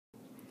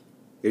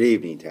Good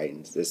evening,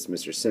 Titans. This is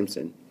Mr.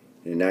 Simpson.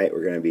 And tonight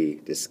we're going to be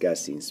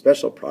discussing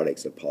special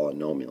products of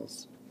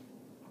polynomials.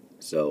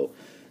 So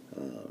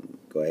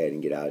go ahead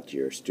and get out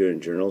your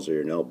student journals or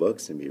your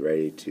notebooks and be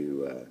ready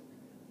to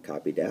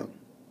copy down.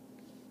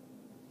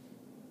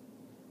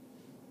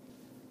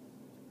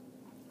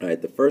 All right,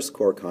 the first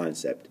core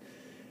concept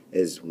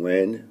is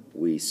when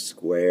we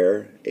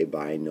square a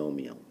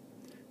binomial.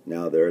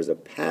 Now there is a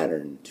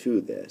pattern to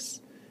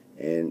this,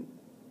 and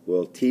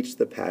we'll teach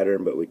the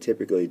pattern, but we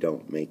typically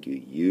don't make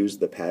you use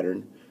the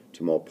pattern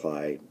to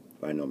multiply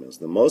binomials.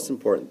 The most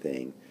important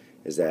thing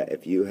is that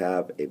if you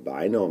have a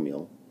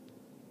binomial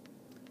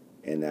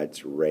and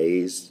that's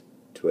raised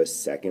to a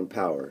second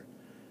power,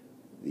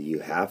 you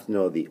have to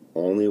know the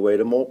only way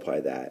to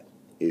multiply that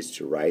is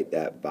to write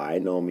that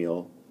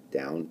binomial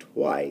down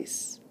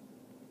twice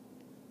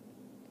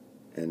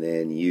and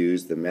then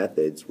use the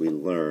methods we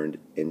learned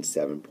in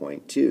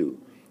 7.2,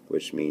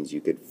 which means you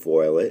could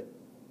FOIL it,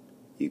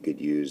 you could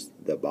use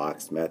the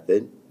box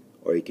method,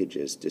 or you could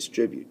just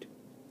distribute.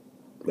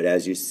 But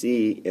as you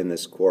see in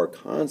this core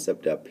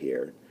concept up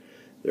here,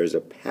 there's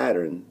a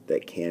pattern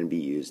that can be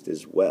used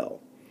as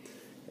well.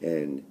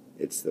 And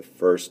it's the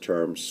first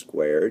term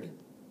squared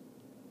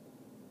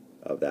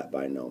of that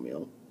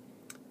binomial.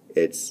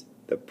 It's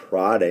the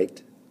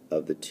product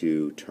of the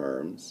two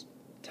terms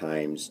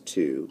times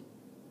 2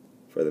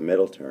 for the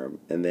middle term,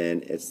 and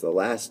then it's the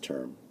last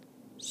term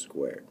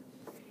squared.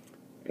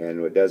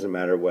 And it doesn't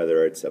matter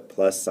whether it's a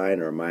plus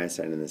sign or a minus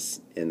sign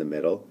in the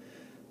middle.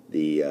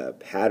 The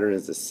pattern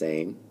is the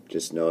same.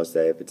 Just notice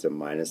that if it's a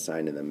minus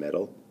sign in the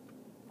middle,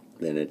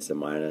 then it's a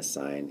minus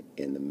sign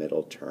in the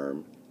middle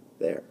term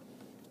there.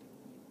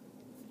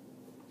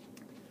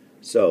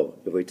 So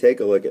if we take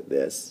a look at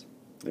this,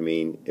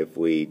 if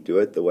we do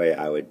it the way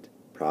I would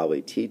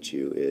probably teach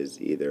you, is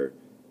either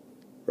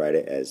write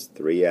it as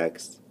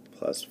 3x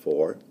plus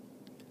 4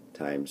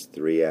 times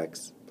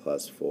 3x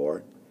plus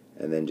 4,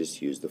 and then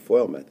just use the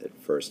FOIL method.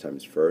 First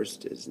times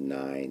first is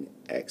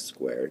 9x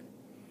squared.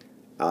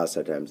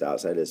 Outside times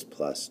outside is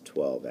plus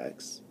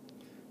 12x.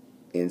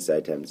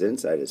 Inside times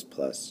inside is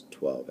plus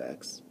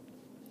 12x.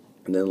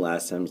 And then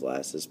last times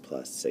last is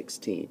plus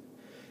 16.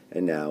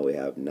 And now we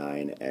have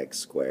 9x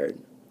squared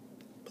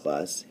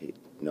plus,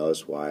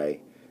 notice why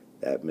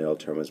that middle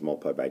term was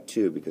multiplied by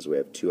 2, because we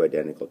have two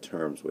identical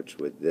terms, which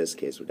with this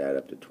case would add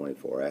up to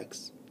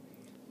 24x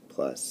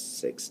plus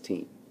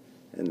 16.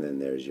 And then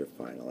there's your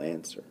final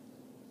answer.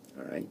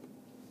 All right?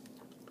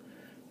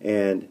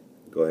 And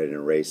go ahead and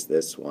erase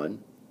this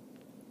one.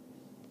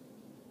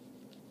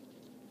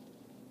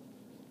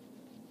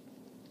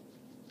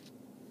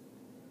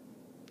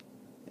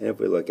 And if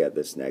we look at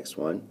this next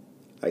one,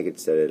 I could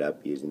set it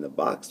up using the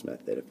box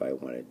method if I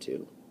wanted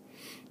to.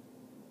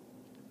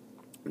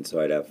 And so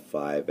I'd have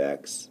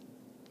 5x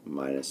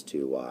minus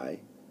 2y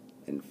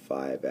and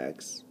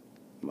 5x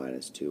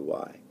minus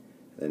 2y.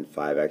 Then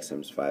 5x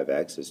times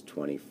 5x is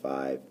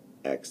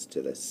 25x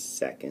to the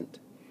second.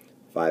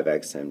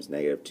 5x times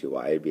negative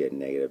 2y would be a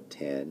negative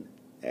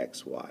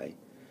 10xy.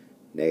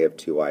 Negative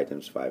 2y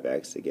times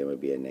 5x again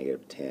would be a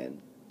negative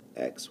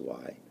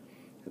 10xy.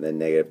 And then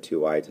negative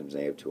 2y times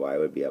negative 2y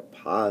would be a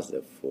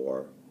positive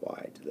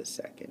 4y to the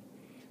second.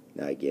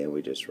 Now again,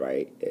 we just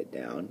write it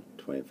down,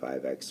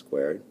 25x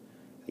squared.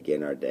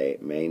 Again, our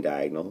main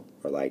diagonal,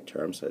 or like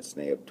term, so it's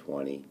negative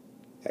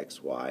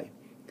 20xy.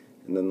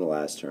 And then the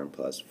last term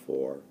plus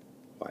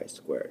 4y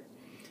squared.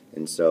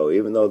 And so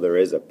even though there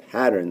is a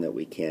pattern that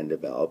we can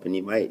develop, and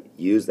you might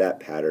use that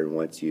pattern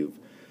once you've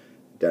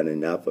done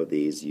enough of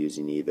these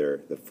using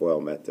either the FOIL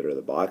method or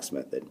the box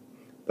method,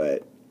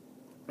 but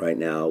right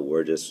now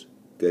we're just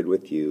good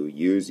with you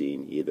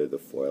using either the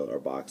FOIL or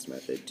box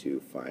method to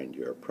find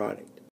your product.